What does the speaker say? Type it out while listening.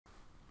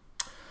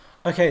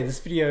Okay, this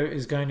video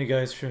is going to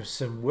go through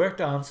some worked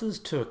answers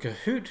to a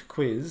Kahoot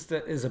quiz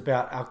that is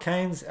about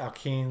alkanes,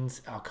 alkenes,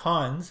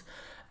 alkynes,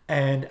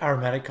 and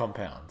aromatic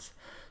compounds.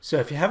 So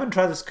if you haven't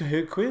tried this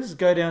Kahoot quiz,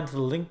 go down to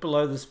the link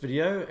below this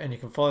video and you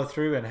can follow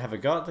through and have a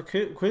go at the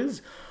Kahoot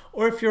quiz.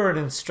 Or if you're an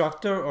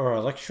instructor or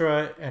a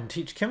lecturer and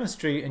teach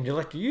chemistry and you'd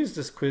like to use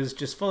this quiz,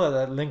 just follow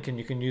that link and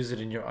you can use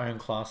it in your own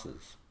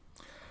classes.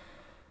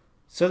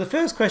 So the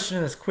first question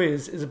in this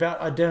quiz is about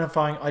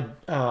identifying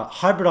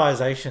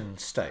hybridization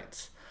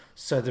states.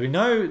 So that we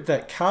know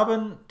that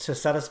carbon, to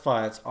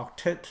satisfy its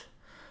octet,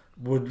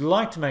 would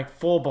like to make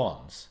 4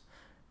 bonds.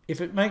 If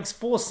it makes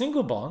 4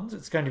 single bonds,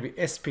 it's going to be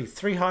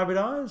sp3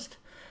 hybridized.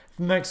 If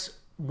it makes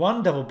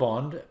 1 double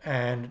bond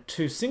and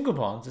 2 single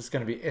bonds, it's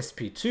going to be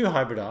sp2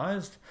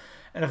 hybridized.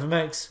 And if it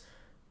makes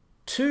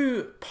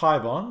 2 pi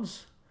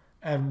bonds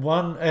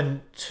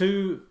and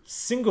 2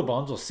 single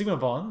bonds or sigma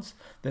bonds,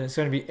 then it's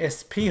going to be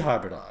sp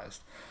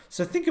hybridized.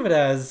 So think of it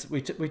as we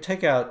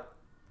take out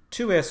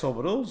 2 s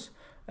orbitals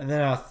and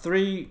then our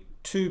 3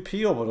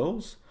 2p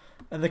orbitals,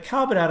 and the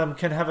carbon atom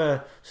can have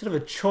a sort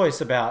of a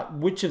choice about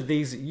which of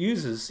these it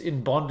uses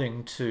in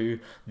bonding to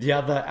the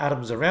other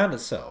atoms around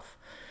itself.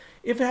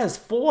 If it has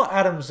 4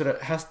 atoms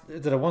that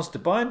it wants to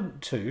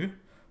bind to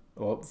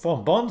or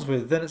form bonds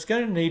with, then it's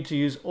going to need to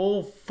use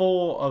all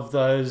 4 of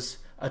those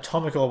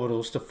atomic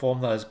orbitals to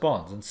form those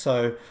bonds. And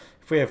so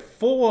if we have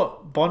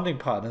 4 bonding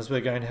partners,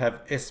 we're going to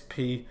have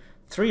sp3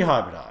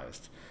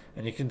 hybridized.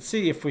 And you can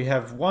see if we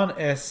have 1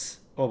 s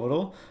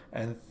orbital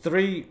and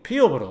 3 p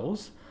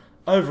orbitals,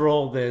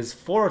 overall there's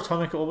 4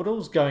 atomic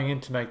orbitals going in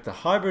to make the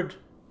hybrid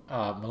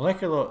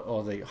molecular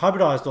or the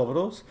hybridized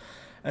orbitals,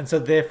 and so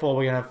therefore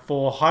we're going to have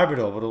 4 hybrid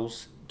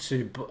orbitals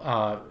to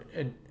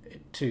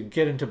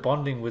get into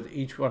bonding with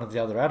each one of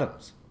the other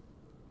atoms.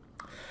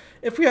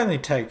 If we only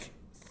take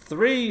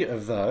 3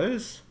 of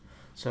those,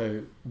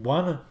 so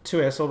 1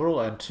 2s orbital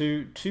and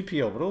 2 2p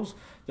orbitals,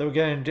 then we're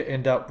going to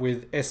end up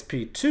with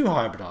sp2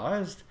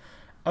 hybridized.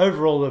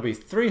 Overall, there'll be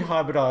 3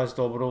 hybridized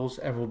orbitals,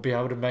 and we'll be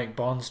able to make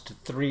bonds to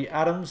 3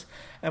 atoms,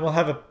 and we'll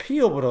have a p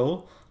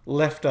orbital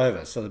left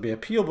over. So there'll be a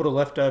p orbital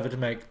left over to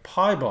make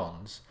pi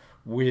bonds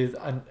with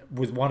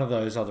one of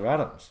those other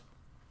atoms.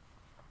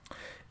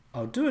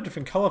 I'll do a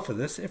different color for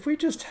this. If we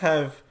just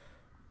have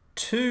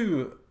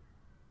 2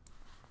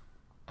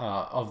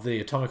 of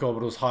the atomic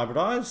orbitals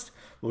hybridized,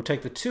 we'll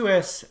take the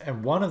 2s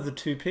and 1 of the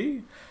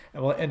 2p,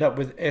 and we'll end up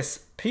with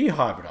sp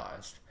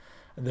hybridized.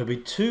 And there'll be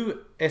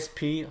 2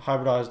 sp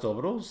hybridized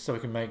orbitals, so we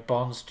can make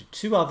bonds to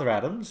 2 other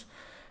atoms,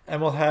 and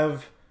we'll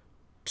have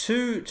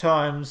 2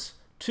 times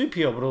 2p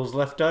orbitals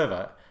left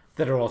over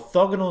that are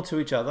orthogonal to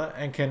each other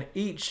and can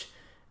each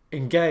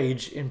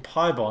engage in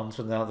pi bonds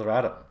with another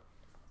atom.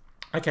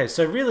 Okay,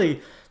 so really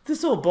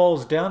this all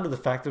boils down to the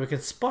fact that we can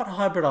spot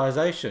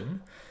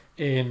hybridization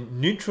in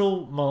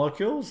neutral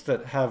molecules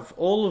that have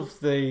all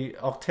of the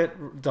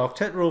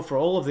octet rule for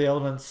all of the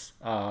elements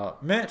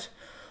met.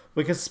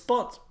 We can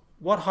spot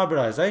what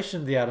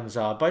hybridization the atoms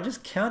are by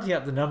just counting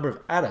out the number of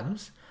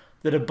atoms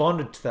that are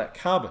bonded to that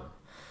carbon.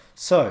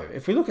 So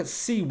if we look at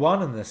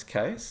C1 in this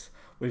case,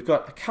 we've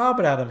got a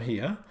carbon atom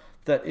here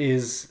that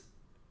is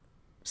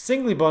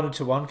singly bonded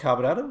to one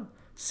carbon atom,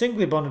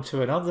 singly bonded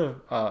to another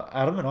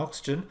atom, an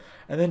oxygen,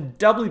 and then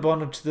doubly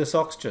bonded to this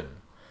oxygen.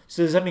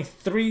 So there's only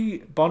 3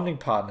 bonding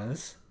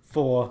partners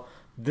for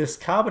this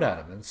carbon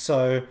atom, and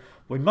so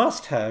we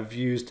must have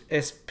used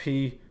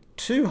sp2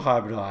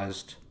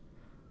 hybridized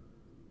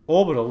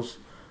orbitals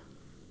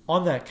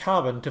on that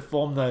carbon to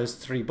form those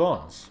 3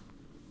 bonds.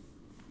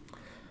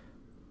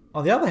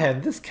 On the other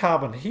hand, this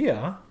carbon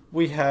here,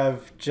 we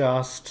have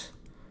just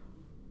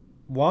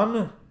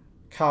 1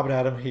 carbon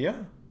atom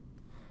here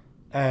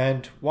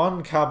and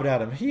 1 carbon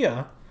atom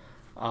here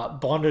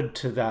bonded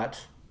to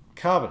that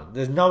carbon.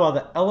 There's no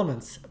other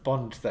elements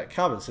bonded to that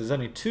carbon, so there's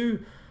only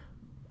 2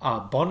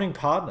 bonding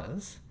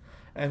partners,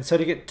 and so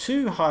to get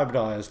 2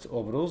 hybridized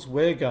orbitals,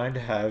 we're going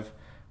to have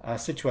a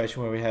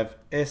situation where we have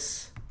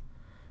sp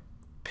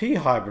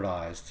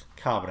hybridized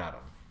carbon atom.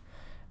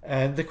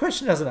 And the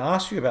question doesn't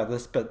ask you about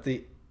this, but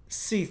the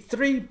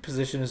C3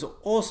 position is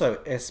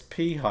also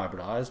sp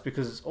hybridized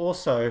because it's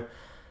also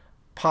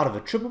part of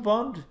a triple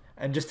bond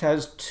and just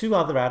has 2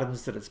 other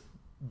atoms that it's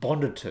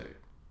bonded to.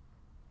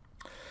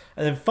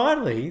 And then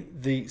finally,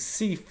 the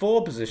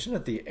C4 position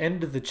at the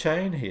end of the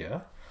chain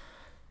here,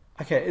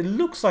 okay, it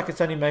looks like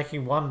it's only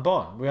making 1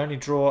 bond. We only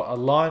draw a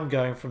line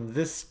going from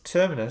this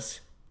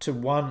terminus to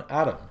 1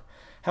 atom.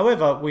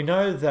 However, we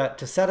know that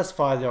to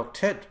satisfy the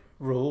octet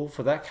rule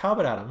for that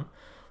carbon atom,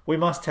 we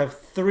must have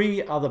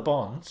 3 other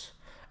bonds.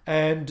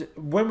 And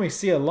when we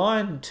see a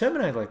line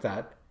terminate like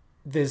that,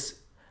 there's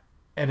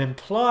an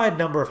implied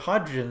number of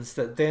hydrogens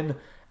that then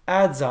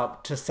adds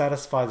up to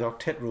satisfy the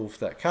octet rule for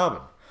that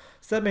carbon.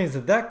 So that means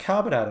that that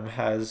carbon atom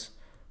has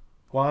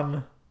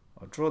 1,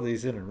 I'll draw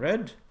these in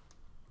red,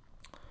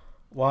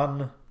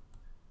 1,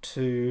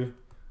 2,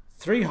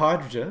 3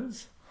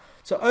 hydrogens.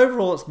 So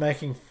overall it's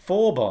making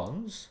 4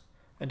 bonds.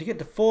 And to get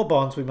to 4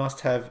 bonds, we must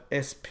have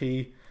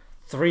sp3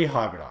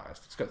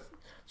 hybridized. It's got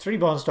 3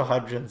 bonds to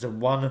hydrogens and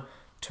 1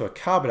 to a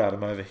carbon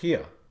atom over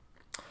here.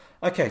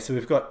 Okay, so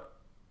we've got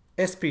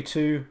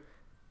sp2,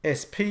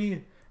 sp,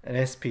 and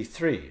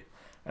sp3.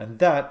 And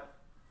that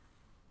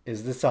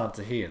is this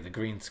answer here, the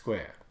green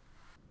square.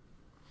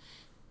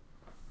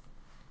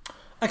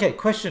 Okay,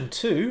 question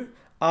 2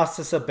 asks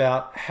us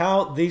about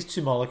how these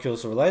two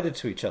molecules are related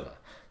to each other.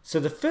 So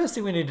the first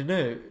thing we need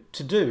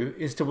to do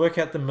is to work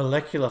out the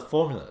molecular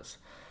formulas,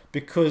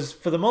 because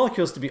for the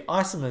molecules to be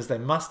isomers, they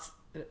must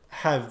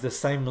have the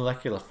same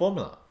molecular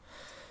formula.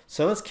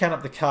 So let's count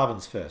up the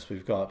carbons first.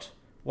 We've got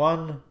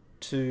 1,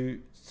 2,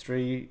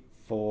 3,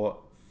 4,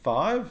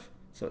 5.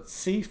 So it's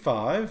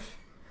C5.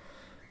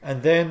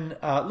 And then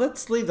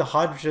let's leave the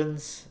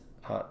hydrogens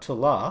to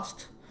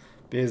last,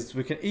 because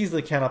we can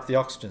easily count up the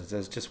oxygens.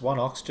 There's just one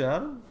oxygen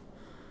atom.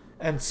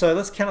 And so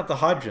let's count up the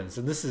hydrogens.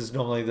 And this is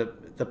normally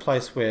the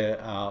place where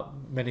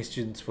many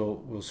students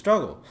will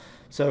struggle.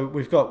 So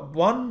we've got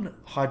one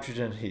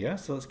hydrogen here.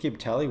 So let's keep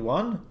tally,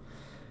 1.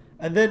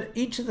 And then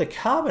each of the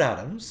carbon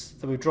atoms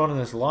that we've drawn in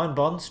this line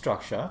bond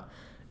structure,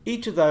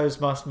 each of those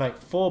must make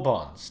 4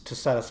 bonds to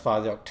satisfy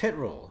the octet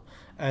rule.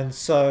 And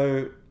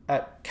so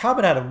at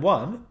carbon atom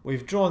 1,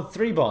 we've drawn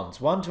 3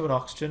 bonds, 1 to an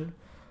oxygen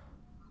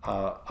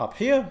up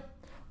here,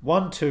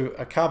 1 to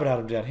a carbon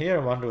atom down here,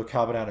 and 1 to a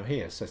carbon atom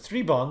here. So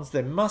 3 bonds.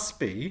 There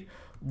must be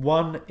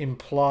 1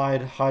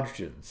 implied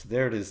hydrogen. So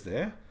there it is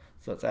there.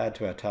 So let's add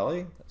to our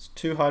tally. That's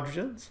 2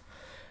 hydrogens.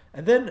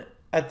 And then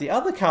at the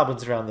other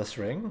carbons around this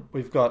ring,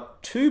 we've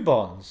got 2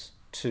 bonds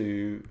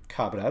to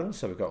carbon atoms.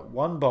 So we've got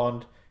 1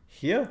 bond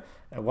here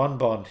and 1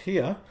 bond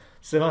here.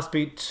 So there must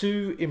be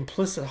 2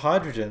 implicit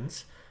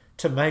hydrogens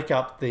to make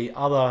up the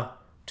other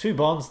 2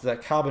 bonds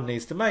that carbon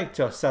needs to make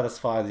to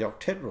satisfy the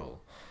octet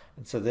rule.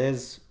 And so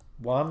there's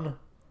 1,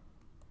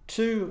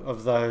 2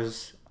 of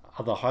those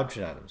other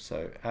hydrogen atoms.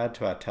 So add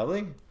to our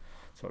tally.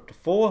 So up to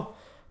 4.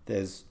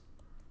 There's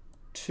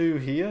 2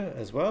 here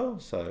as well.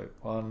 So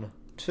 1,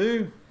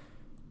 2.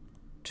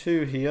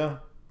 2 here,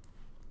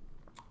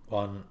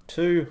 1,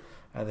 2,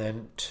 and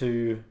then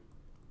 2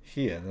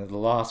 here, and then the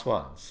last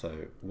one,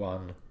 so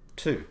 1,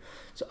 2.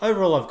 So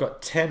overall I've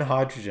got 10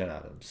 hydrogen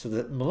atoms. So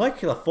the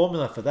molecular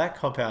formula for that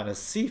compound is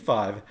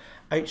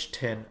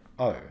C5H10O.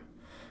 Now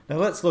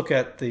let's look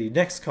at the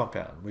next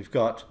compound. We've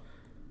got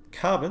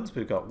carbons,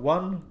 we've got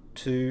 1,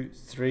 2,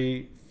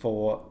 3,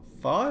 4,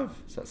 5.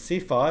 So that's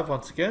C5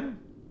 once again.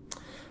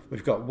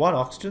 We've got 1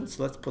 oxygen,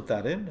 so let's put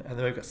that in, and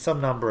then we've got some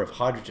number of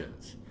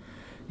hydrogens.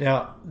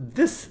 Now,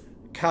 this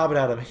carbon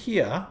atom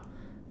here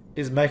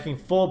is making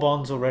 4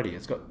 bonds already.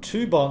 It's got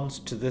 2 bonds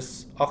to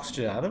this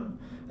oxygen atom,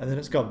 and then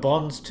it's got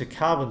bonds to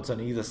carbons on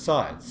either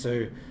side.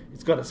 So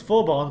it's got its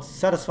 4 bonds,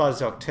 satisfies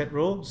the octet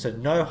rule, so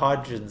no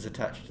hydrogens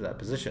attached to that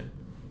position.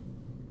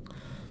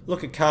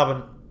 Look at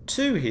carbon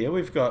 2 here.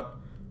 We've got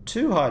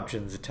 2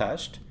 hydrogens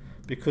attached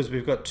because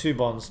we've got 2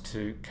 bonds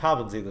to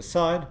carbons either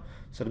side.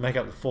 So to make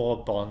up the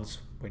 4 bonds,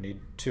 we need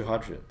 2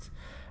 hydrogens.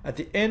 At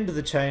the end of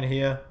the chain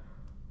here,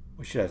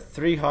 we should have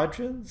 3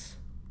 hydrogens,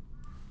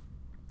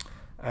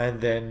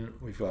 and then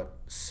we've got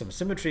some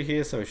symmetry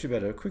here, so we should be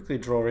able to quickly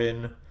draw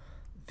in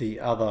the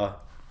other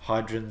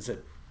hydrogens at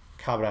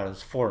carbon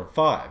atoms 4 and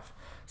 5.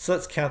 So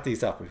let's count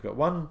these up. We've got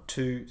 1,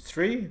 2,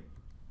 3,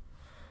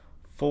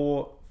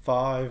 4,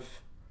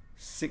 5,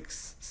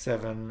 6,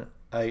 7,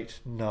 8,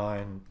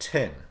 9,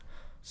 10.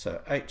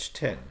 So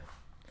H10.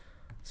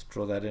 Let's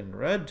draw that in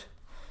red.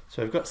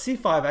 So we've got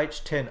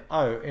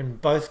C5H10O in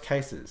both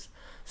cases.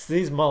 So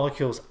these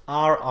molecules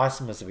are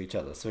isomers of each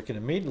other. So we can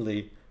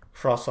immediately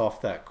cross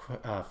off that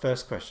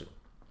first question.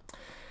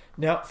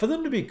 Now, for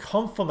them to be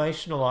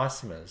conformational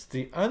isomers,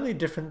 the only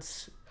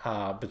difference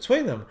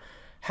between them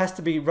has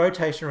to be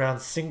rotation around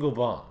single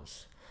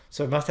bonds.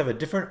 So we must have a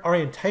different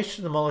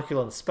orientation of the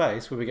molecule in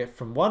space where we get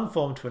from one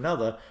form to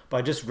another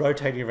by just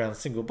rotating around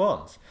single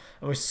bonds.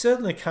 And we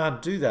certainly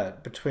can't do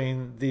that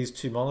between these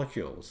two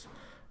molecules.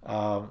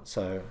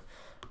 So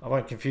I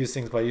won't confuse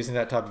things by using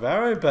that type of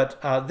arrow, but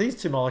these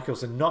two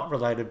molecules are not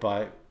related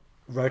by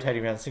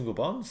rotating around single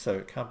bonds, so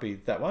it can't be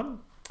that one.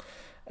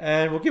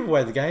 And we'll give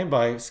away the game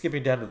by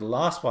skipping down to the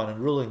last one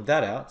and ruling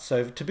that out.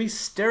 So to be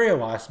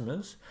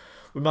stereoisomers,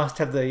 we must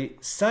have the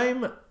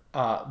same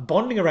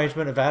bonding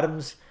arrangement of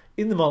atoms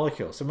in the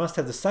molecule. So we must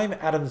have the same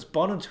atoms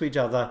bonded to each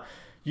other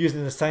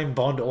using the same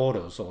bond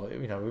orders, or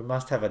we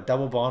must have a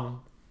double bond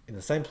in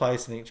the same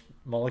place in each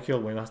molecule.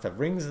 We must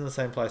have rings in the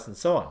same place, and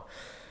so on.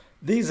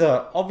 These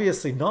are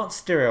obviously not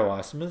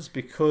stereoisomers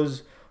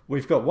because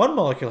we've got one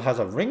molecule has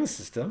a ring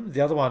system,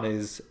 the other one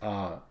is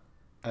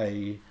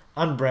a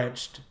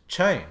unbranched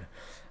chain,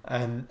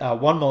 and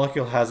one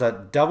molecule has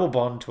a double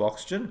bond to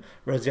oxygen,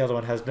 whereas the other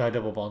one has no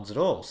double bonds at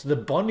all. So the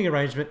bonding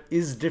arrangement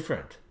is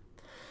different.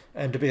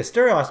 And to be a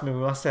stereoisomer, we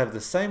must have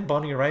the same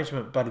bonding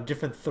arrangement, but a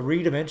different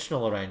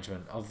three-dimensional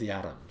arrangement of the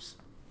atoms.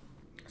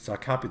 So I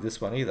can't be this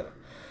one either.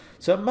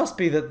 So it must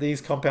be that these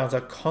compounds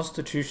are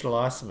constitutional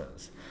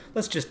isomers.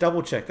 Let's just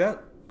double check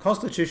that.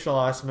 Constitutional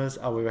isomers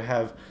are where we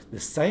have the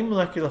same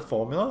molecular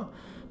formula,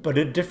 but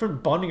a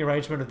different bonding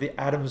arrangement of the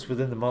atoms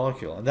within the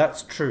molecule. And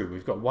that's true.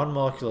 We've got one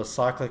molecule is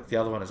cyclic, the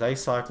other one is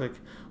acyclic.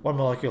 One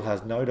molecule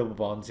has no double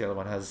bonds, the other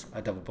one has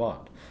a double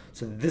bond.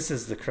 So this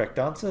is the correct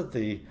answer,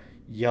 the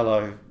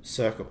yellow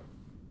circle.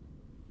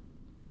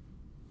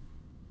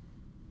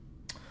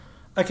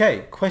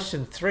 Okay,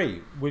 question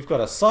 3. We've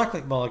got a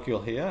cyclic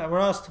molecule here, and we're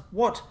asked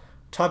what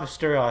type of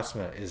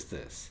stereoisomer is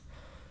this?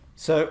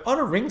 So on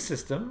a ring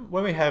system,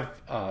 when we have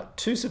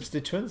two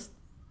substituents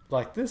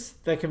like this,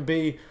 they can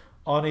be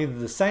on either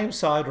the same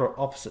side or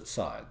opposite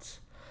sides.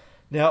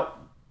 Now,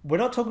 we're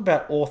not talking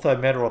about ortho,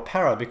 meta, or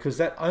para because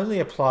that only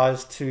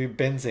applies to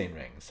benzene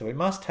rings. So we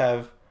must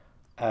have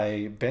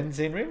a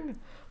benzene ring,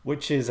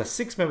 which is a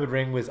 6-membered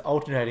ring with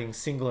alternating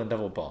single and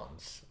double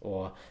bonds.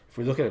 Or if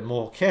we look at it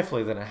more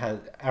carefully, then it has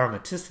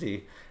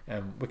aromaticity,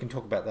 and we can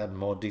talk about that in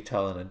more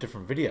detail in a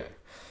different video.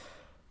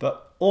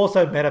 But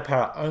ortho, meta,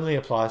 para only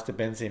applies to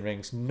benzene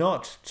rings,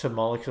 not to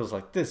molecules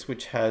like this,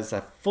 which has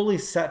a fully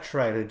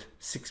saturated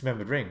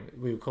 6-membered ring.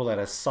 We would call that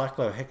a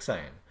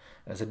cyclohexane.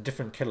 It's a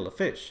different kettle of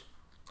fish.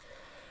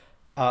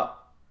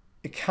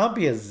 It can't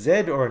be a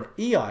Z or an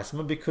E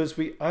isomer because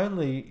we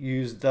only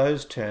use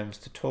those terms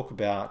to talk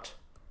about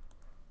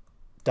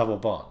double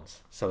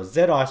bonds. So a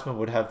Z isomer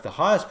would have the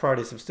highest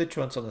priority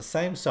substituents on the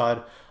same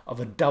side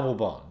of a double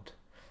bond.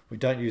 We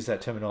don't use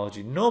that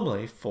terminology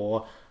normally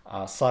for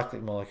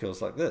cyclic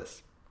molecules like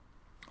this.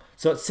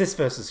 So it's cis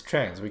versus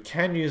trans. We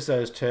can use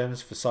those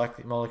terms for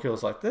cyclic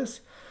molecules like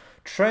this.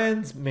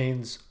 Trans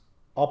means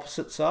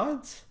opposite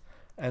sides,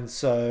 and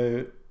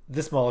so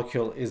this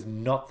molecule is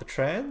not the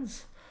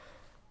trans.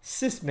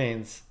 Cis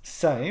means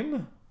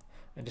same,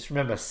 and just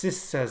remember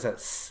cis has that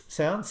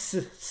sound,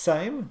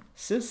 same,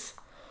 cis.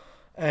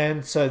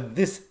 And so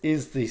this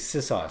is the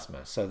cis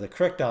isomer. So the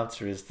correct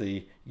answer is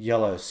the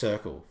yellow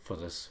circle for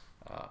this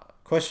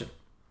question.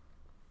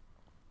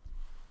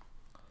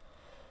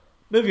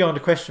 Moving on to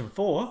question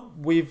 4,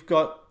 we've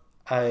got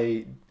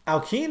a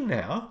alkene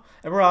now,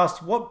 and we're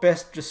asked what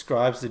best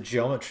describes the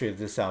geometry of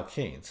this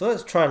alkene. So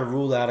let's try to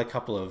rule out a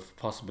couple of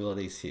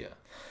possibilities here.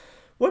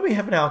 When we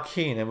have an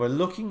alkene and we're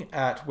looking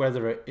at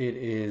whether it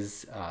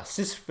is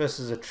cis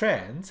versus a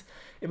trans,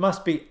 it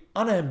must be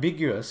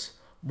unambiguous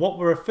what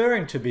we're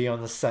referring to be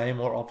on the same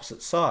or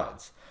opposite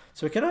sides.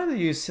 So we can only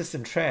use cis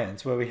and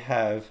trans where we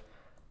have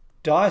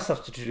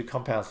di-substituted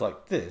compounds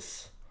like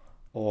this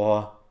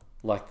or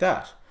like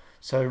that.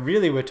 So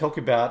really we're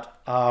talking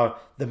about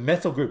the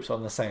methyl groups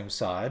on the same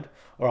side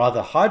or are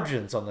the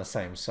hydrogens on the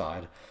same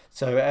side.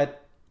 So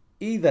at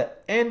either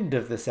end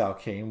of this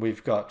alkene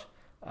we've got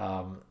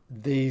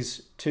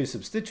these two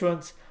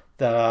substituents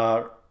that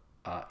are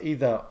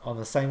either on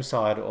the same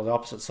side or the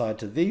opposite side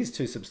to these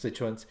two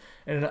substituents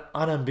in an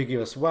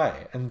unambiguous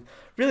way. And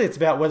really it's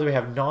about whether we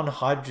have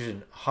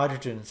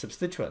non-hydrogen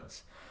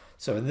substituents.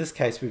 So in this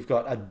case we've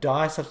got a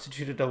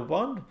di-substituted double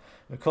bond.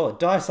 We call it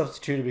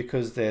di-substituted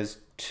because there's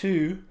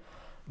two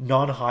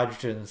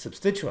non-hydrogen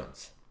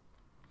substituents.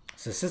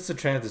 So cis or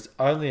trans is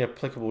only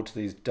applicable to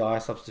these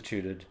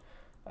di-substituted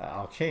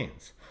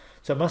alkenes.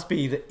 So it must be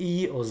either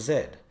E or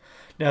Z.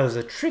 Now there's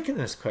a trick in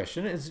this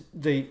question, is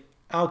the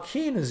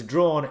alkene is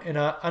drawn in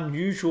an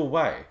unusual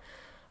way.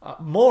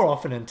 More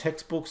often in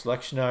textbooks,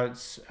 lecture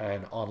notes,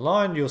 and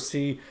online you'll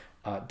see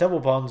double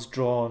bonds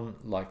drawn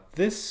like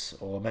this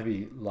or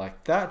maybe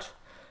like that.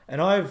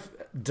 And I've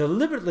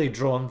deliberately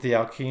drawn the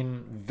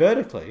alkene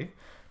vertically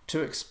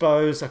to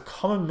expose a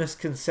common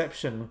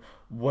misconception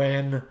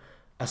when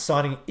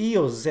assigning E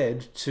or Z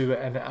to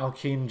an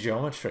alkene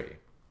geometry.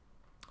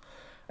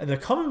 And the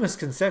common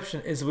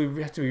misconception is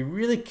we have to be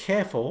really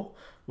careful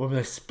when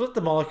we split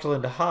the molecule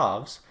into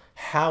halves,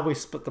 how we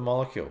split the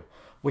molecule.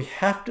 We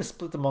have to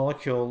split the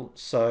molecule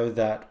so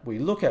that we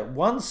look at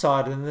one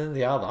side and then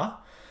the other,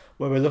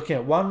 where we're looking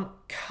at one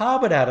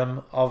carbon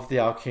atom of the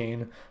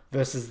alkene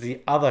versus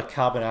the other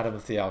carbon atom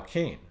of the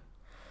alkene.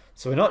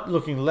 So we're not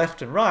looking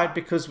left and right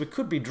because we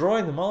could be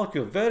drawing the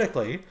molecule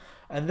vertically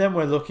and then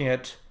we're looking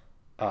at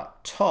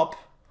top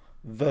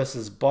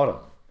versus bottom.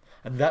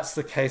 And that's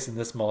the case in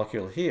this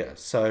molecule here.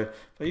 So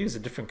if I use a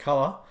different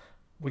color,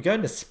 we're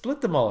going to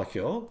split the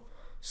molecule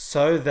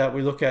so that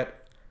we look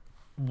at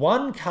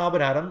one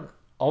carbon atom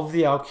of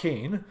the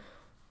alkene,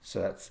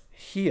 so that's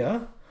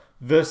here,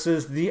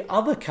 versus the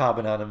other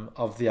carbon atom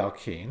of the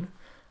alkene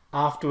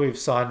after we've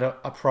assigned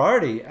a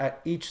priority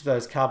at each of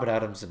those carbon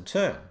atoms in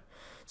turn.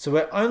 So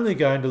we're only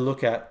going to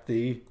look at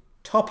the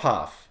top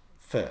half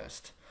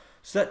first.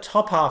 So that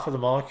top half of the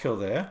molecule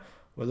there,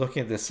 we're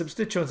looking at the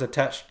substituents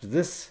attached to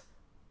this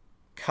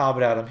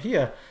carbon atom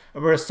here,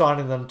 and we're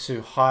assigning them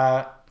to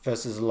higher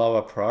versus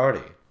lower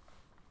priority.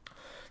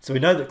 So we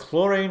know that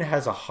chlorine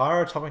has a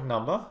higher atomic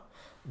number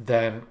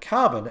than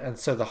carbon, and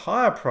so the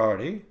higher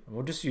priority, and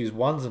we'll just use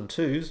 1s and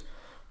 2s,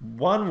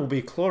 1 will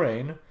be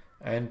chlorine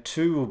and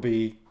 2 will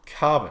be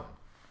carbon.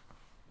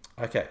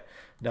 Okay,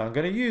 now I'm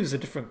going to use a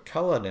different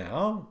color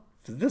now.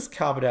 For this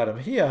carbon atom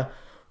here,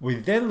 we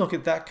then look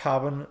at that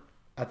carbon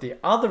at the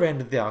other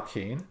end of the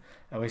alkene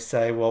and we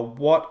say, well,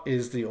 what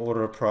is the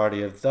order of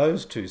priority of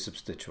those two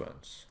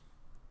substituents?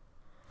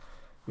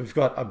 We've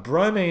got a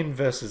bromine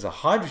versus a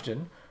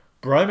hydrogen.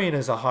 Bromine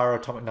is a higher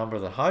atomic number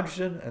than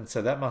hydrogen, and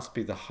so that must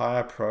be the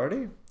higher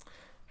priority,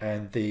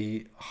 and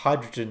the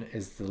hydrogen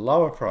is the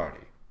lower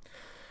priority.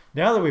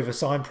 Now that we've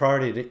assigned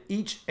priority to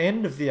each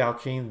end of the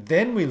alkene,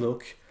 then we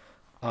look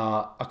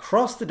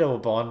across the double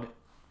bond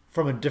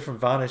from a different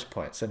vantage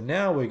point. So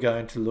now we're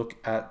going to look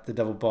at the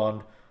double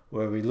bond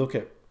where we look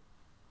at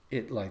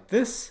it like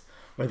this,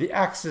 where the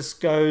axis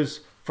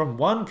goes from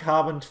one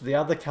carbon to the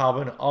other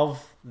carbon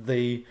of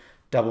the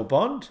double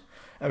bond.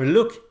 And we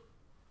look,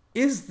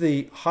 is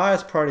the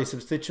highest priority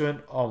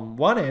substituent on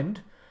one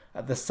end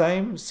at the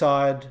same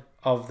side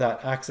of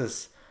that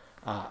axis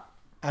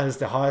as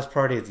the highest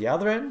priority at the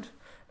other end?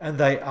 And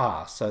they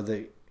are. So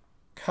the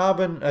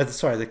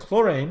the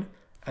chlorine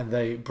and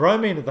the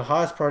bromine are the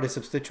highest priority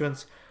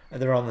substituents,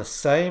 and they're on the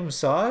same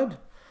side,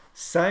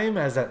 same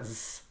as that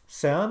z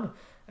sound.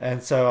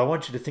 And so I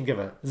want you to think of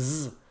a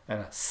z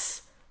and a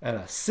s and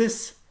a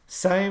cis,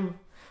 same.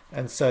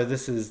 And so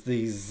this is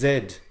the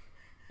Z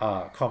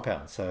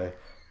compound. So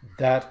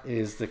that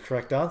is the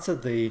correct answer,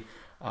 the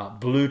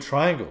blue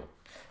triangle.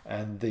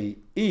 And the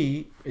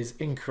E is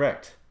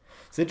incorrect.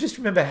 So just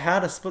remember how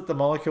to split the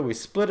molecule. We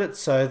split it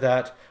so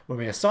that when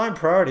we assign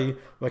priority,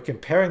 we're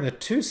comparing the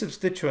two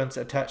substituents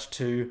attached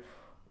to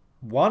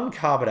one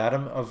carbon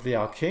atom of the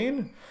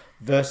alkene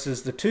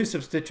versus the two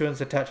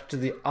substituents attached to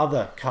the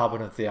other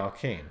carbon of the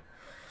alkene.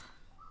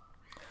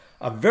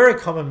 A very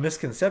common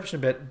misconception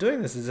about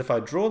doing this is if I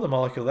draw the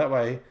molecule that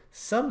way,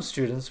 some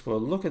students will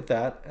look at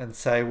that and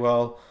say,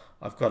 well,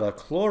 I've got a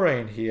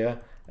chlorine here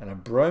and a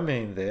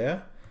bromine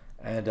there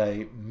and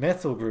a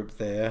methyl group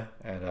there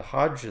and a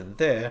hydrogen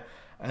there,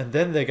 and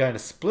then they're going to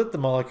split the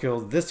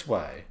molecule this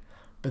way.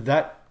 But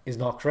that is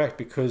not correct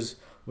because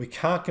we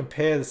can't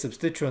compare the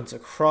substituents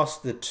across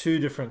the two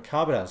different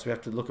carbon atoms. We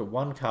have to look at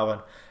one carbon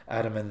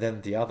atom and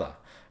then the other.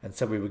 And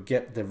so we would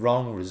get the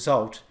wrong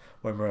result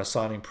when we're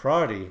assigning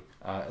priority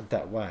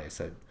that way.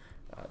 So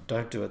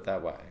don't do it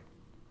that way.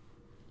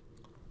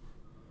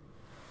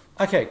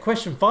 Okay,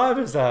 question 5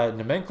 is a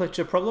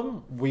nomenclature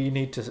problem. We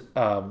need to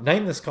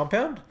name this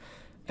compound.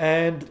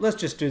 And let's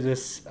just do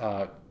this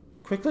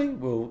quickly.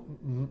 We'll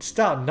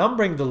start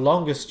numbering the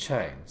longest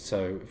chain.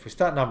 So if we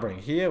start numbering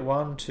here,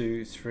 1,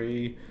 2,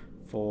 3,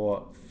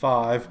 4,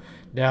 5.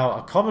 Now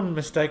a common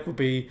mistake will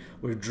be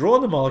we've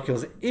drawn the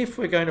molecules if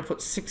we're going to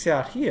put 6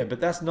 out here, but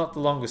that's not the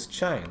longest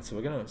chain. So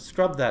we're going to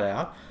scrub that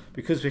out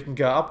because we can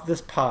go up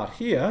this part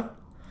here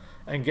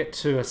and get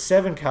to a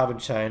 7 carbon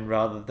chain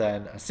rather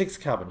than a 6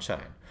 carbon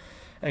chain.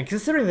 And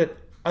considering that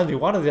only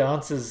one of the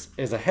answers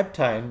is a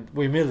heptane,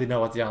 we immediately know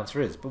what the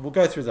answer is, but we'll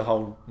go through the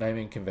whole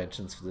naming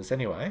conventions for this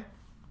anyway.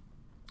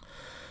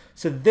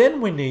 So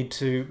then we need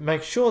to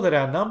make sure that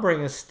our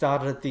numbering is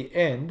started at the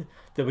end,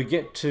 that we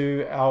get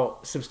to our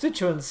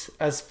substituents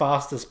as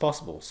fast as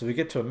possible. So we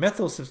get to a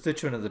methyl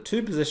substituent at the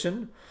 2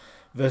 position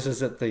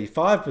versus at the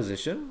 5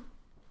 position.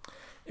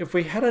 If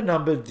we had it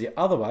numbered the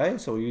other way,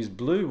 so we'll use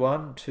blue,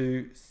 1,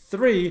 2,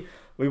 3,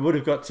 we would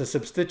have got to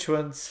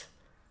substituents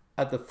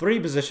at the 3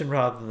 position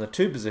rather than the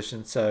 2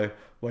 position, so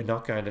we're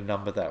not going to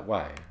number that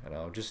way. And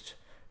I'll just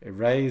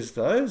erase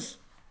those.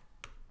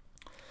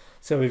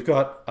 So we've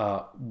got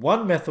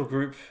one methyl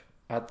group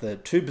at the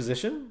 2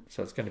 position,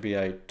 so it's going to be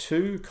a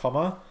 2,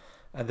 comma,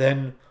 and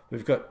then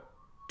we've got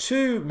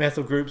 2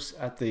 methyl groups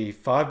at the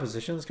 5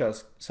 positions, so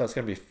it's going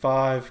to be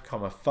 5,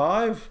 comma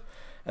 5,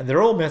 and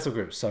they're all methyl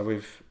groups, so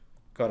we've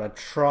got a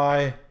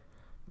tri-methyl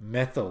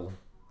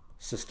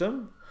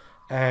system.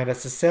 And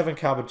it's a 7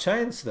 carbon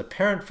chain, so the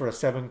parent for a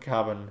 7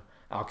 carbon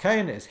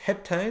alkane is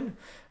heptane,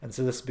 and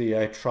so this would be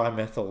a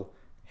trimethyl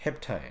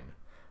heptane.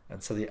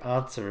 And so the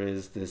answer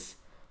is this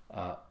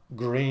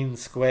green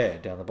square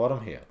down the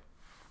bottom here.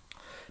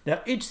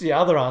 Now each of the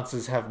other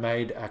answers have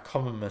made a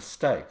common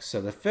mistake. So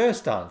the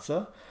first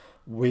answer,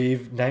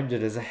 we've named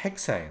it as a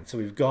hexane. So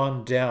we've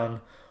gone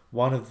down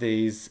one of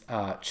these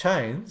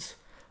chains,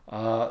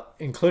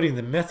 including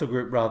the methyl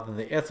group rather than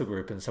the ethyl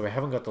group, and so we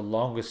haven't got the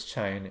longest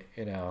chain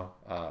in our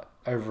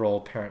overall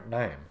parent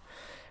name.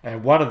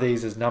 And one of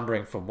these is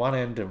numbering from one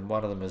end and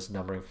one of them is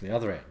numbering from the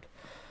other end.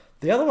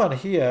 The other one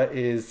here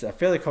is a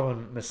fairly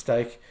common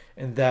mistake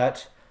in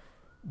that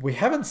we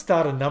haven't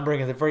started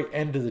numbering at the very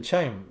end of the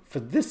chain. For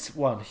this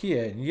one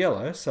here in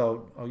yellow,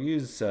 so I'll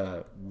use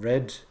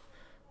red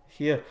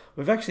here,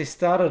 we've actually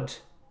started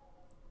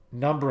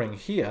numbering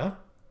here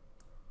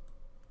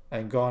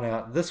and gone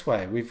out this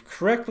way. We've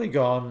correctly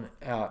gone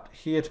out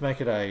here to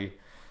make it a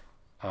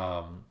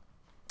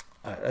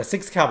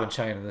 6 carbon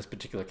chain in this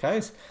particular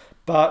case,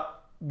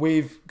 but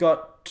we've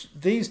got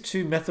these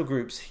 2 methyl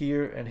groups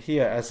here and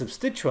here as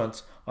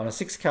substituents on a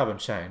 6 carbon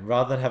chain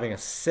rather than having a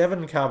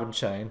 7 carbon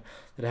chain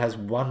that has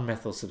 1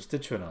 methyl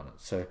substituent on it.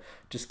 So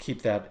just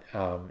keep that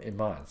in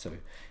mind. So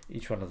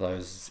each one of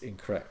those is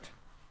incorrect.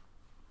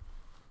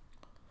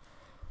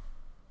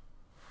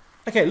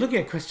 Okay, looking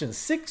at question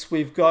 6,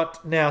 we've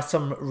got now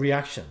some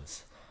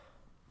reactions.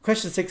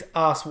 Question 6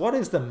 asks, what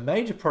is the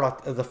major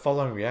product of the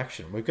following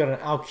reaction? We've got an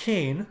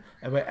alkene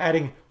and we're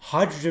adding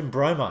hydrogen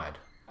bromide,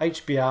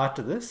 HBr,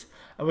 to this.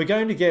 And we're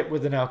going to get,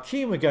 with an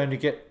alkene, we're going to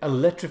get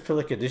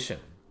electrophilic addition.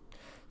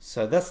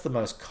 So that's the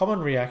most common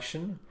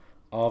reaction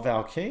of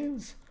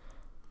alkenes.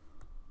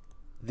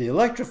 The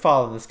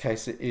electrophile in this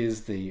case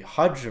is the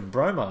hydrogen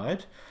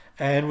bromide.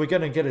 And we're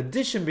going to get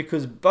addition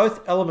because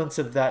both elements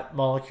of that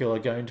molecule are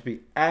going to be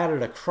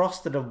added across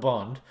the double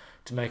bond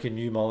to make a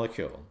new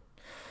molecule.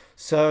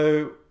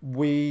 So if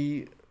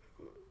we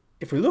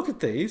look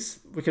at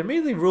these, we can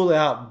immediately rule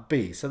out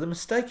B. So the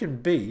mistake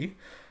in B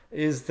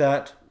is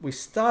that we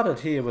started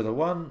here with a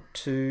 1,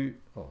 2,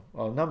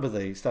 I'll number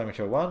the starting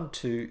material 1,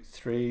 2,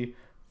 3,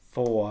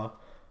 4,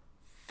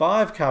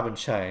 5 carbon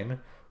chain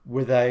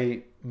with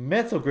a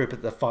methyl group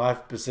at the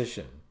 5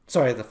 position.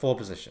 Sorry, at the 4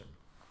 position.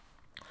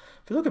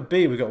 If we look at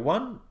B, we've got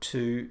 1,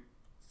 2,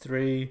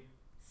 3,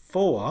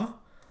 4,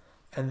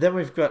 and then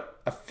we've got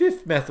a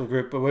 5th methyl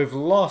group, but we've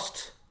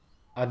lost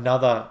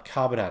another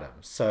carbon atom.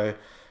 So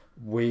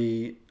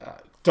we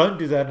don't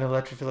do that in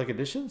electrophilic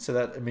addition, so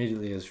that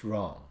immediately is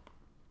wrong.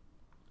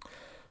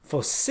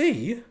 For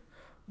C,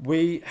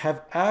 we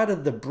have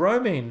added the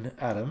bromine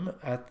atom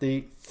at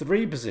the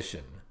 3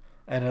 position.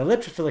 And in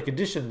electrophilic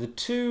addition, the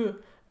 2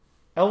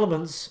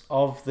 elements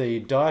of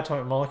the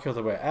diatomic molecule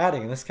that we're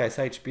adding, in this case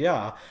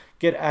HBr,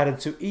 get added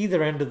to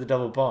either end of the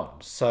double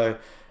bond. So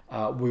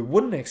we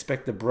wouldn't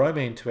expect the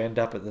bromine to end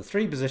up at the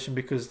 3 position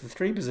because the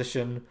 3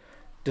 position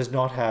does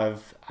not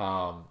have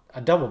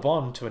a double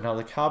bond to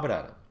another carbon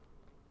atom.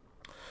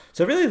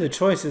 So really the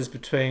choice is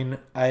between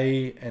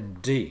A and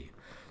D.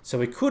 So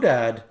we could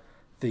add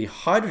the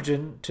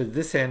hydrogen to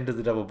this end of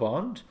the double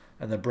bond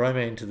and the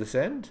bromine to this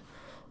end,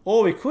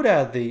 or we could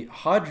add the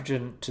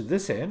hydrogen to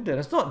this end, and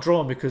it's not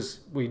drawn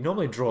because we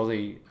normally draw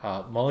the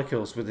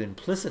molecules with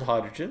implicit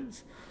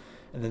hydrogens,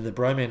 and then the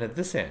bromine at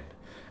this end.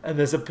 And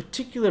there's a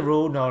particular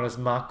rule known as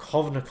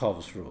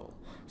Markovnikov's rule.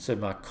 So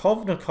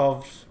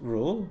Markovnikov's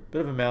rule,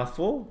 bit of a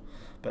mouthful,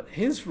 but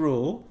his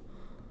rule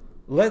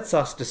lets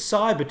us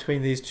decide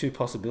between these 2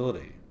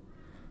 possibilities.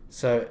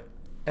 So,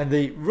 and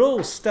the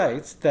rule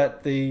states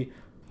that the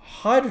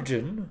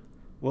hydrogen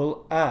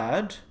will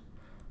add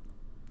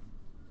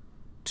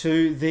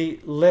to the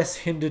less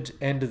hindered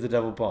end of the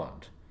double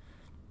bond.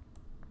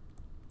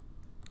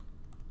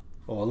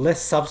 Or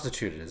less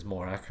substituted is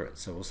more accurate.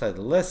 So we'll say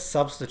the less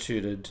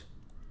substituted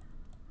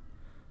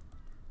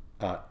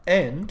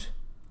end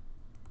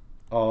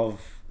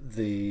of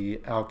the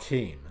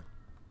alkene.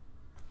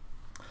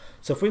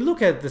 So if we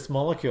look at this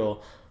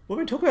molecule, when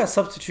we talk about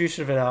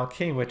substitution of an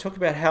alkene, we're talking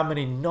about how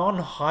many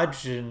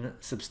non-hydrogen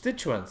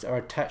substituents are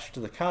attached to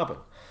the carbon.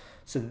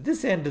 So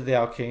this end of the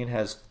alkene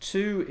has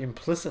 2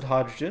 implicit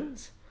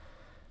hydrogens,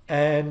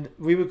 and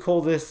we would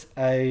call this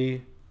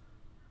a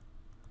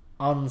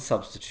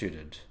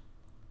unsubstituted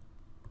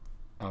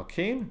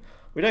alkene.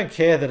 We don't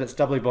care that it's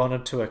doubly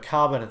bonded to a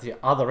carbon at the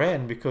other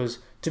end because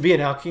to be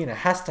an alkene, it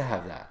has to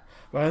have that.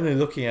 We're only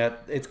looking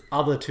at its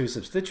other 2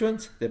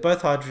 substituents. They're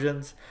both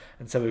hydrogens,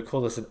 and so we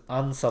call this an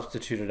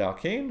unsubstituted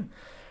alkene.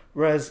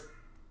 Whereas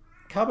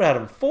carbon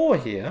atom 4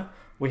 here,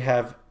 we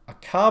have a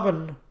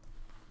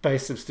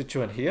carbon-based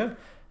substituent here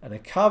and a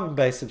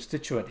carbon-based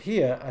substituent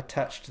here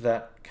attached to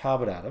that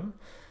carbon atom.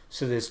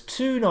 So there's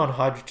 2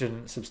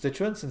 non-hydrogen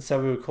substituents, and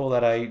so we would call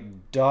that a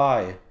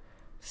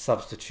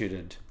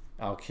di-substituted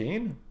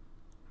alkene,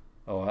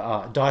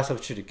 or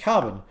di-substituted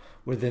carbon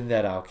within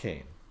that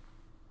alkene.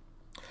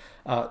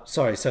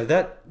 Sorry, so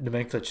that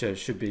nomenclature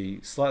should be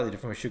slightly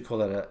different. We should call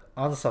that an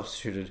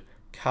unsubstituted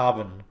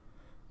carbon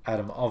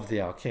atom of the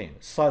alkene.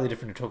 Slightly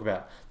different to talk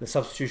about the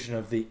substitution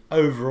of the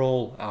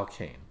overall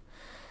alkene.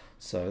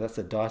 So that's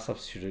a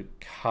di-substituted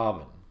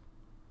carbon.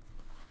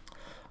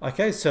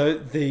 Okay, so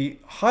the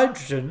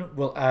hydrogen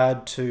will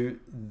add to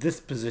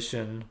this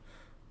position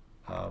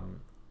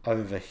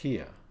over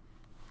here.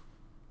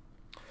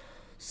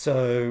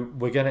 So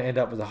we're going to end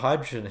up with a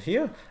hydrogen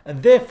here,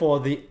 and therefore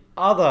the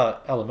other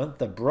element,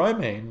 the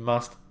bromine,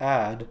 must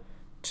add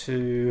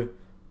to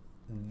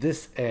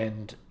this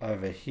end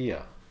over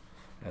here.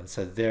 And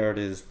so there it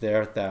is,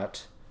 there at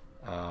that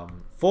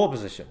 4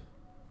 position.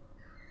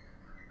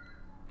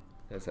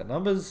 There's our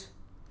numbers.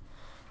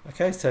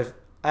 Okay, so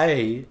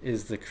A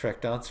is the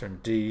correct answer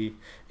and D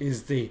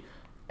is the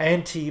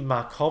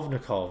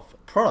anti-Markovnikov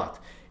product.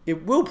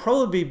 It will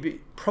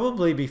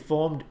probably be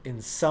formed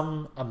in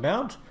some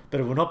amount, but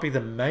it will not be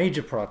the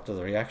major product of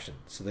the reaction.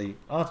 So the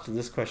answer to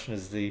this question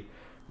is the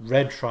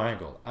red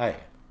triangle, A.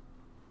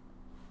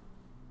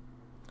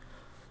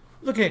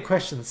 Looking at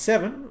question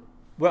 7,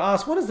 we're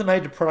asked, what is the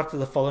major product of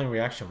the following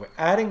reaction? We're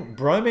adding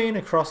bromine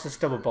across this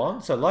double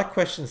bond. So like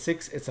question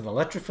 6, it's an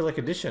electrophilic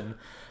addition,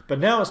 but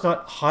now it's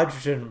not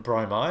hydrogen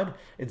bromide,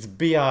 it's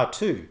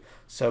Br2.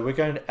 So we're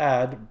going to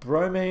add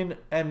bromine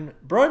and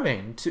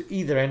bromine to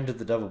either end of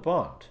the double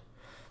bond.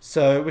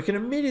 So we can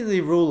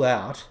immediately rule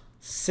out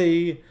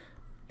C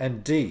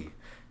and D.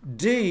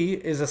 D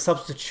is a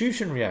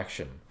substitution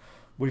reaction.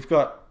 We've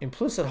got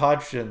implicit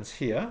hydrogens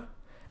here,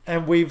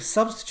 and we've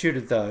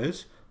substituted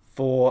those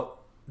for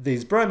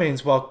these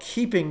bromines while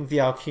keeping the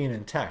alkene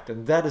intact.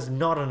 And that is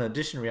not an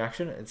addition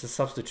reaction, it's a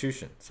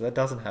substitution. So that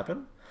doesn't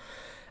happen.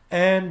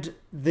 And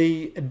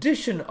the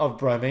addition of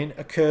bromine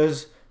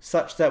occurs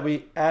such that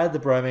we add the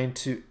bromine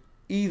to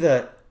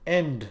either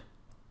end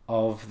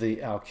of the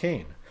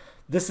alkene.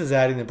 This is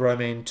adding the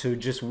bromine to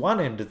just one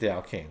end of the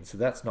alkene, so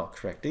that's not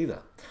correct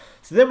either.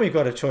 So then we've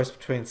got a choice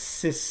between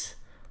cis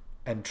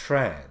and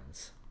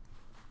trans.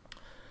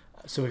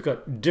 So we've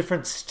got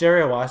different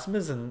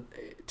stereoisomers, and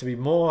to be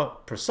more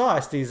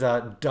precise, these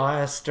are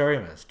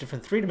diastereomers,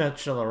 different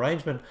three-dimensional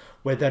arrangement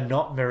where they're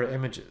not mirror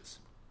images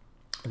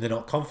and they're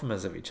not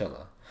conformers of each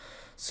other.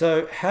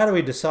 So how do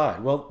we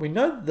decide? Well, we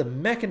know that the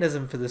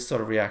mechanism for this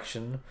sort of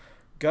reaction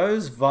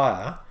goes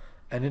via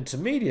an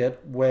intermediate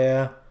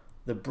where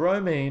the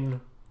bromine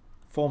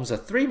forms a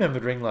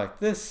three-membered ring like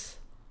this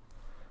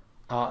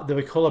that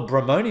we call a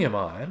bromonium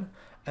ion,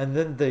 and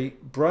then the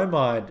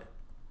bromide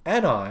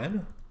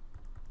anion,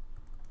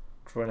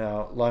 drawn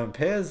our lone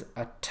pairs,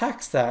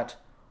 attacks that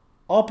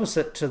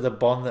opposite to the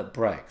bond that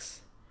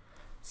breaks.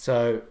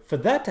 So for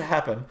that to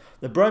happen,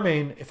 the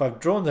bromine, if I've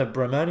drawn the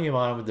bromonium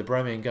ion with the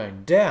bromine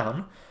going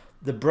down,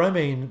 the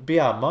bromine Br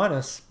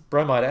minus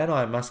bromide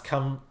anion must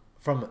come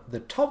from the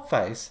top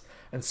face,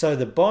 and so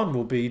the bond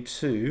will be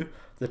to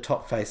the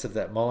top face of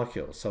that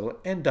molecule. So we'll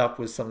end up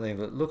with something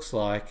that looks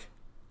like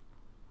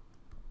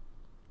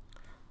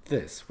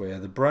this, where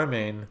the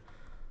bromine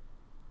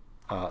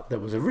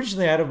that was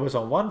originally added was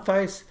on one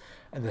face,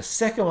 and the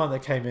second one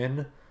that came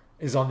in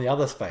is on the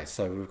other face.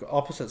 So we've got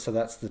opposite, so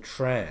that's the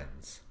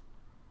trans.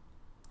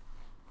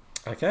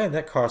 Okay, and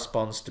that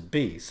corresponds to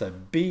B. So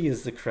B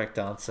is the correct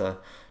answer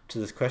to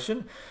this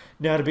question.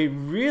 Now, to be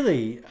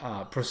really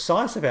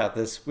precise about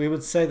this, we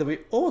would say that we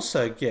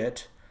also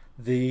get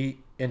the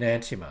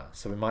enantiomer.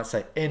 So we might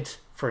say ent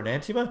for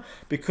enantiomer,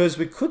 because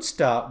we could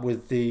start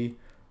with the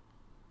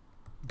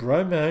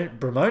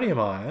bromonium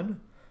ion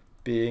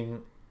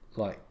being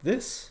like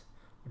this,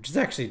 which is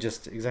actually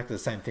just exactly the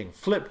same thing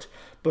flipped,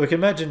 but we can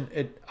imagine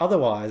it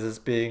otherwise as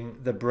being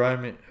the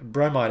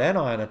bromide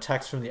anion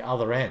attacks from the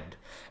other end,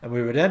 and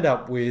we would end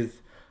up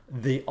with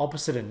the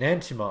opposite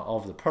enantiomer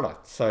of the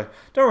product. So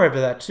don't worry about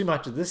that too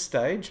much at this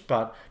stage,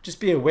 but just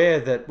be aware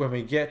that when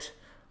we get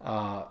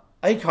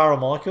achiral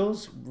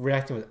molecules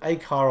reacting with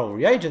achiral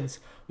reagents,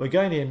 we're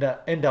going to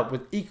end up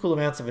with equal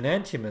amounts of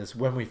enantiomers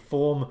when we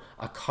form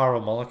a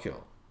chiral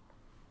molecule.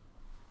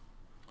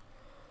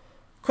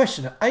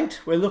 Question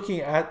 8, we're looking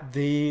at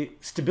the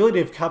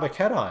stability of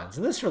carbocations,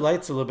 and this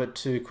relates a little bit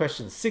to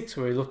question 6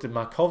 where we looked at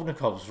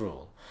Markovnikov's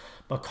rule.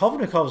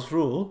 Markovnikov's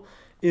rule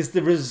is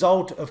the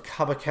result of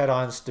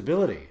carbocation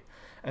stability,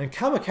 and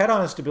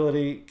carbocation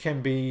stability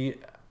can be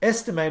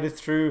estimated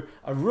through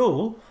a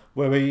rule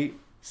where we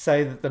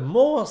say that the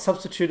more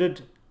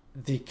substituted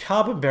the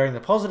carbon bearing the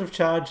positive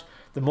charge,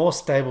 the more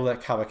stable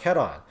that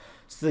carbocation.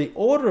 So the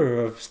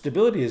order of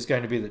stability is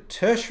going to be that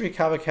tertiary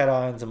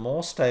carbocations are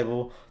more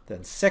stable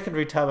than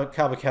secondary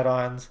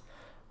carbocations,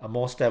 are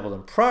more stable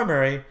than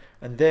primary,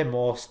 and they're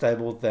more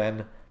stable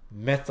than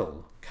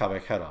methyl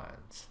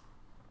carbocations.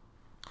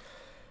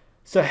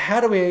 So how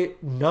do we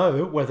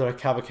know whether a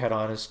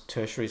carbocation is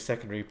tertiary,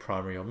 secondary,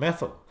 primary, or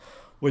methyl?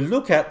 We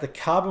look at the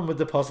carbon with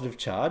the positive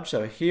charge.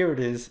 So here it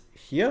is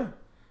here,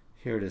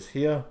 here it is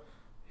here,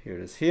 here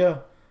it is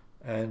here,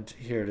 and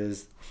here it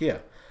is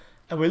here.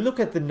 And we look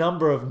at the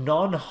number of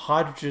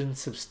non-hydrogen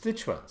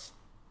substituents.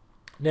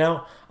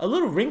 Now, a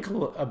little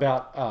wrinkle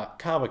about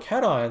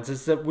carbocations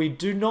is that we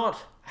do not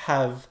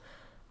have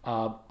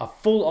a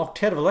full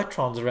octet of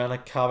electrons around a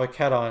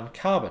carbocation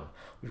carbon.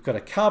 We've got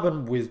a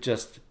carbon with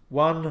just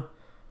 1,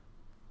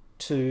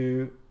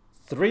 2,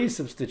 3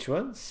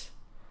 substituents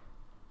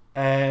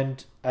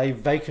and a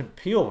vacant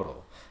p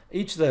orbital.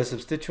 Each of those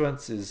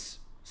substituents is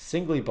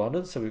singly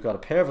bonded, so we've got a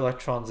pair of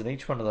electrons in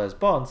each one of those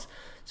bonds.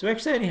 So we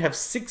actually only have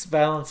 6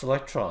 valence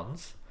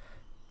electrons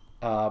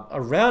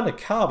around a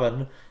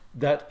carbon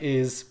that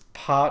is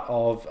part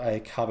of a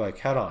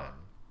carbocation.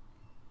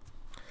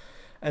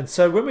 And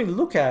so when we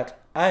look at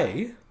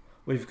A,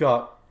 we've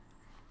got,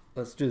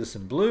 let's do this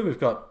in blue, we've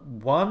got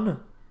 1,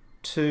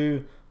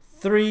 2,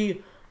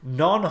 3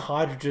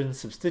 non-hydrogen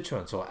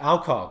substituents or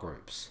alkyl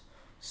groups.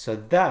 So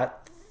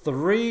that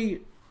 3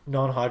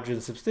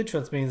 non-hydrogen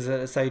substituents means that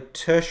it's a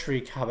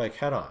tertiary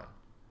carbocation.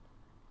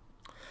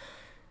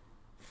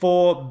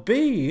 For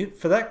B,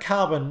 for that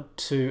carbon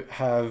to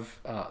have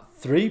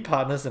 3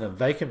 partners and a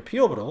vacant p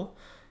orbital,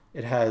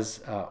 it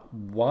has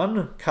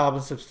 1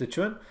 carbon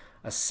substituent,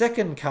 a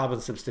second carbon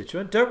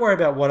substituent. Don't worry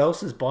about what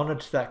else is bonded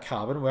to that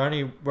carbon. We're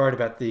only worried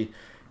about the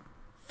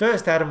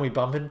first atom we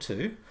bump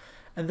into.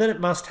 And then it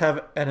must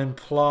have an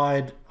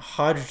implied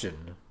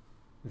hydrogen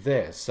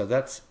there. So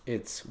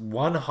it's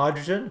 1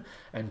 hydrogen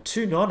and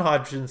 2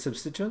 non-hydrogen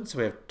substituents. So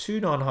we have 2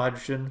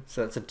 non-hydrogen,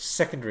 so that's a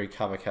secondary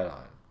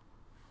carbocation.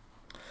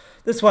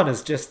 This one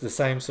is just the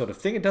same sort of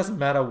thing. It doesn't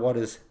matter what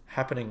is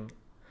happening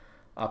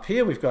up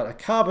here. We've got a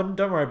carbon.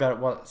 Don't worry about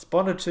what it's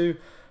bonded to.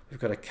 We've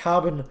got a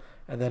carbon,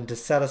 and then to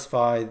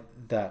satisfy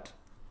that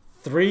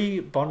 3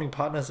 bonding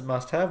partners it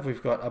must have,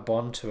 we've got a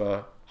bond to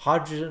a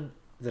hydrogen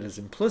that is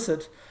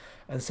implicit,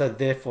 and so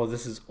therefore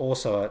this is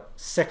also a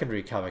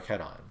secondary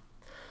carbocation.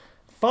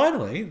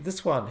 Finally,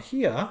 this one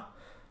here,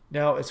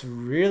 now it's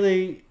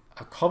really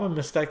a common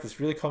mistake that's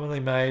really commonly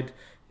made,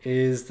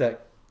 is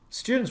that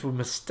students will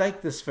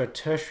mistake this for a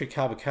tertiary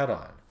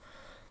carbocation.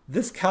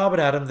 This carbon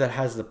atom that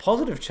has the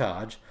positive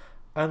charge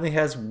only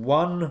has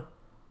 1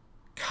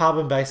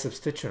 carbon-based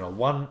substituent or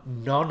one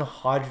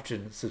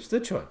non-hydrogen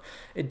substituent.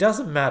 It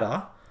doesn't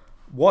matter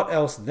what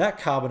else that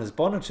carbon is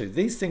bonded to.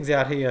 These things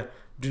out here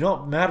do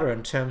not matter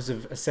in terms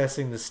of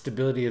assessing the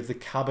stability of the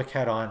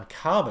carbocation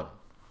carbon.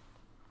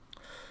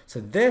 So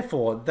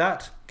therefore,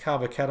 that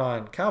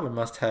carbocation carbon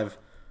must have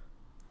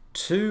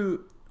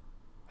two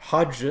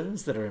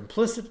hydrogens that are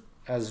implicit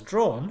as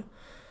drawn.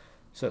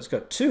 So it's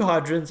got two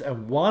hydrogens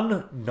and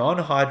one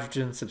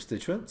non-hydrogen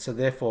substituent. So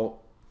therefore,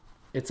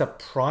 it's a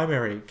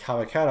primary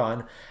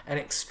carbocation and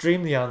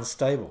extremely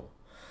unstable.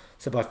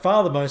 So by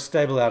far the most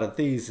stable out of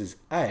these is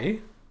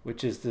A,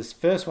 which is this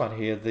first one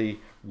here, the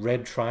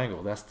red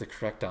triangle. That's the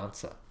correct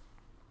answer.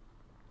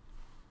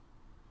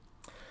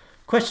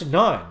 Question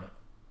 9.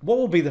 What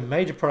will be the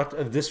major product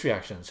of this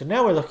reaction? So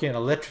now we're looking at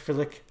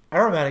electrophilic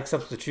aromatic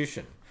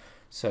substitution.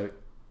 So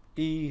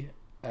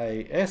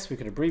EAS, we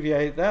could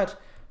abbreviate that,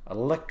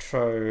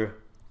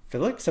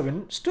 electrophilic. So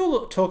we're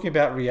still talking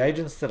about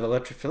reagents that are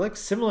electrophilic,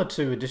 similar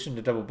to addition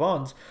to double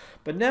bonds,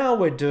 but now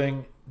we're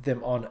doing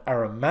them on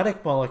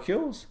aromatic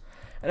molecules.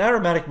 And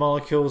aromatic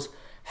molecules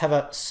have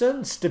a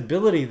certain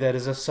stability that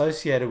is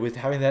associated with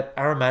having that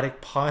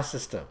aromatic pi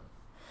system.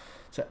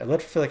 So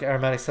electrophilic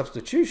aromatic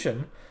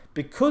substitution,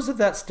 because of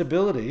that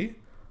stability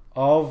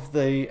of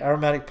the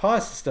aromatic pi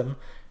system,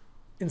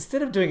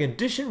 instead of doing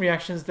addition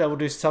reactions, they will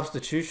do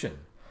substitution.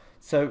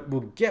 So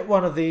we'll get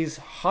one of these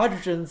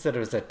hydrogens that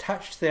is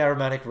attached to the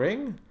aromatic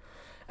ring,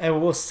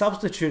 and we'll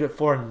substitute it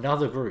for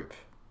another group.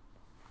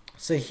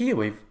 So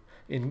here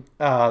in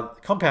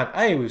compound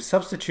A, we've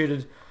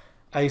substituted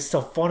a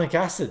sulfonic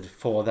acid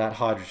for that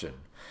hydrogen.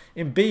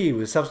 In B,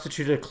 we've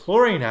substituted a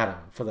chlorine atom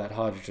for that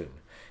hydrogen.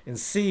 In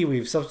C,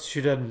 we've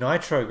substituted a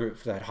nitro group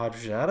for that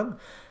hydrogen atom.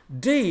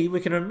 D, we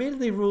can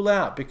immediately rule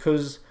out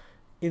because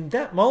in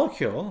that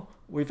molecule,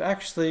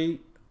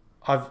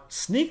 I've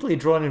sneakily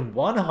drawn in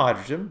one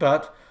hydrogen,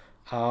 but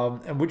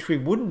and which we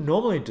wouldn't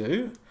normally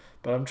do,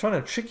 but I'm trying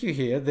to trick you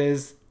here.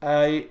 There's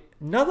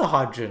another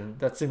hydrogen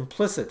that's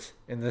implicit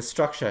in this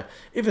structure.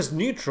 If it's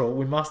neutral,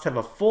 we must have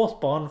a fourth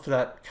bond for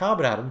that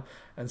carbon atom,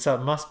 and so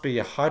it must be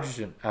a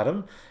hydrogen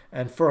atom.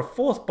 And for a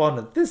fourth bond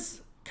at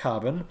this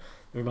carbon,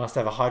 we must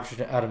have a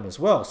hydrogen atom as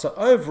well. So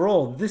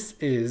overall, this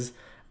is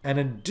an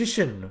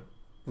addition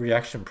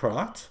reaction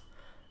product,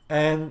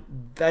 and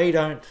they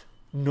don't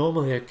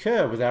normally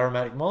occur with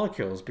aromatic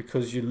molecules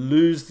because you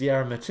lose the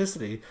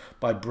aromaticity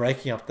by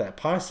breaking up that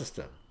pi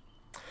system.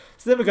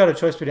 So then we got a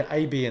choice between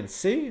A, B, and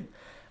C.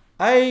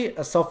 A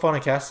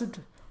sulfonic acid,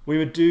 we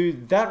would do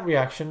that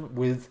reaction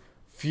with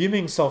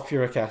fuming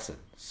sulfuric acid.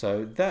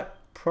 So that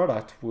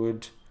product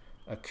would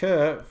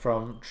occur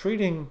from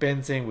treating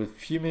benzene with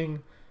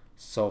fuming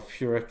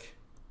sulfuric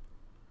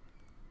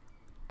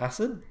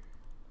acid.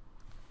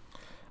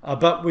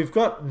 But we've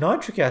got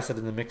nitric acid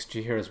in the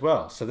mixture here as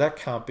well, so that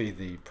can't be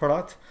the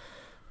product.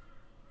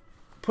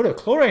 Put a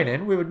chlorine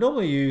in, we would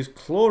normally use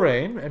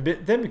chlorine, and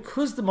then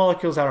because the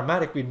molecule's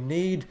aromatic, we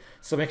need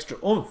some extra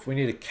oomph. We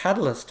need a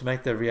catalyst to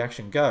make the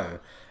reaction go.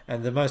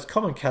 And the most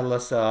common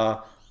catalysts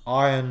are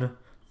iron,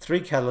 3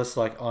 catalysts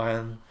like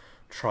iron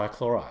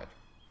trichloride.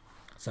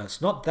 So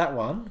it's not that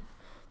one,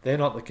 they're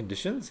not the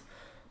conditions.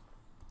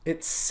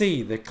 It's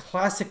C. The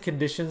classic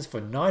conditions for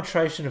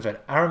nitration of an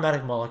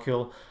aromatic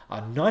molecule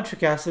are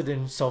nitric acid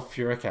and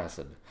sulfuric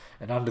acid.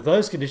 And under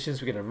those conditions,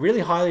 we get a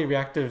really highly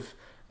reactive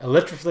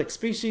electrophilic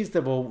species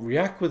that will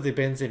react with the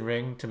benzene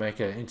ring to make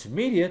an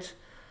intermediate,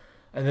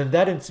 and then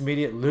that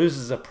intermediate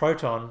loses a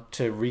proton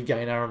to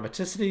regain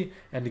aromaticity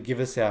and to give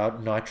us our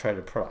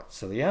nitrated product.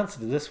 So the answer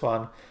to this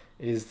one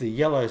is the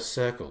yellow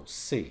circle,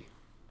 C.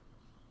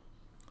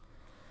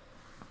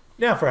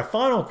 Now for our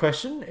final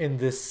question in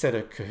this set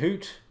of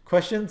Kahoot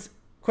questions,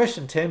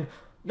 question 10,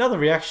 another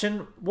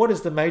reaction. What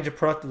is the major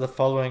product of the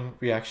following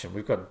reaction?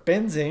 We've got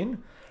benzene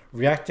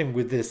reacting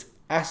with this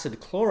acid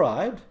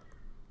chloride,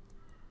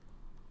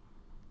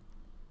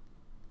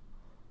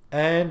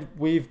 and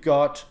we've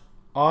got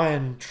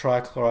iron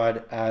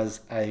trichloride as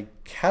a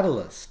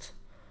catalyst.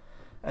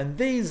 And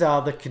these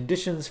are the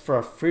conditions for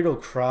a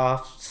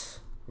Friedel-Crafts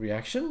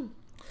reaction.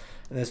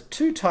 And there's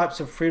two types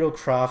of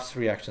Friedel-Crafts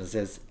reactions.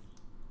 There's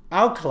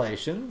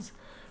alkylations,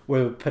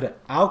 where we put an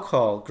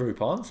alkyl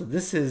group on. So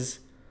this is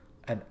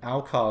an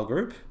alkyl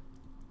group.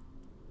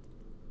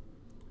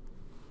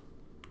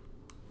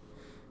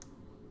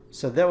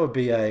 So that would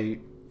be a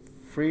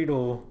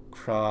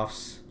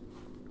Friedel-Crafts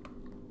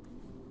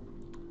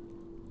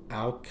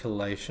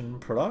alkylation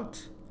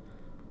product,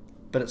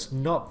 but it's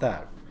not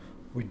that.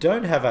 We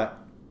don't have a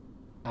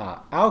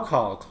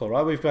alkyl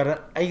chloride, we've got an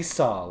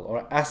acyl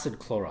or acid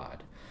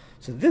chloride.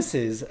 So this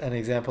is an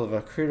example of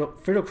a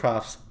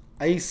Friedel-Crafts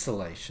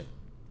acylation.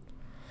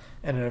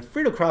 And in a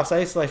Friedel-Crafts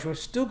acylation, we've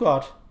still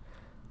got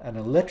an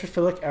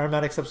electrophilic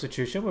aromatic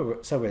substitution.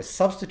 So we're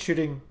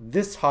substituting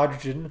this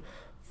hydrogen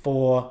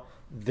for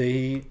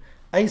the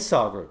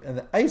acyl group. And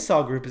the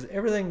acyl group is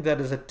everything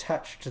that is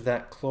attached to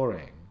that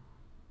chlorine.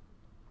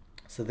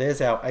 So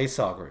there's our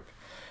acyl group.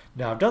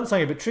 Now I've done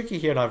something a bit tricky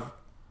here, and I've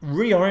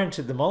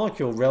reoriented the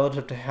molecule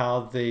relative to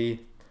how the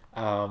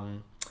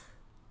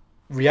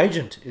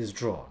reagent is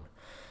drawn.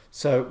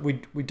 So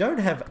we don't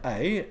have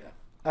A.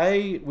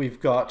 We've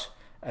got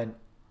an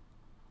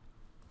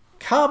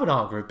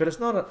carbonyl group, but it's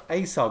not an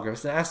acyl group,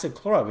 it's an acid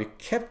chloride. We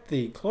kept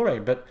the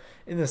chlorine, but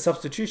in the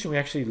substitution we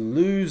actually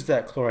lose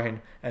that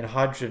chlorine and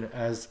hydrogen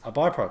as a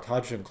byproduct,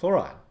 hydrogen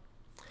chloride.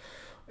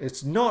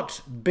 It's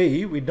not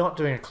B, we're not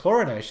doing a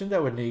chlorination.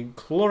 That would need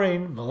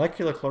chlorine,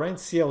 molecular chlorine,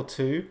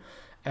 Cl2,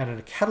 and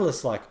a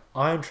catalyst like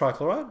iron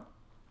trichloride.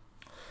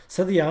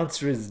 So the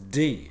answer is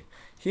D.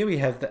 Here we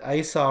have the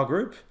acyl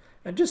group,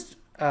 and just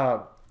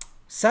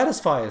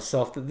satisfy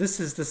yourself that this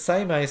is the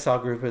same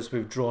acyl group as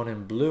we've drawn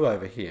in blue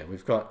over here.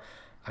 We've got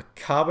a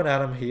carbon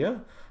atom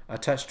here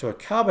attached to a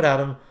carbon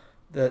atom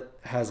that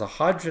has a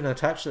hydrogen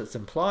attached that's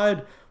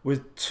implied,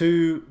 with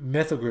two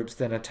methyl groups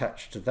then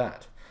attached to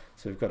that.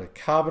 So we've got a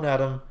carbon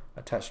atom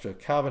attached to a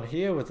carbon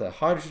here with a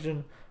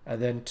hydrogen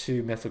and then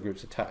two methyl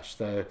groups attached.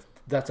 So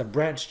that's a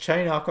branched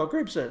chain alkyl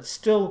group, so it's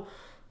still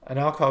an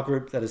alkyl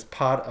group that is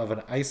part of an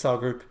acyl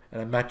group,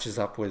 and it matches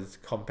up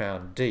with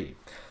compound D.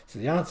 So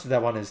the answer to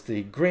that one is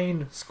the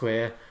green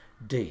square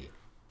D.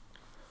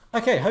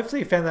 Okay,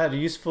 hopefully you found that a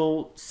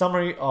useful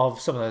summary of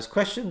some of those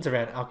questions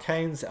around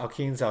alkanes,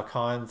 alkenes,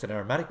 alkynes, and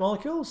aromatic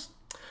molecules.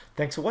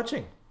 Thanks for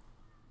watching.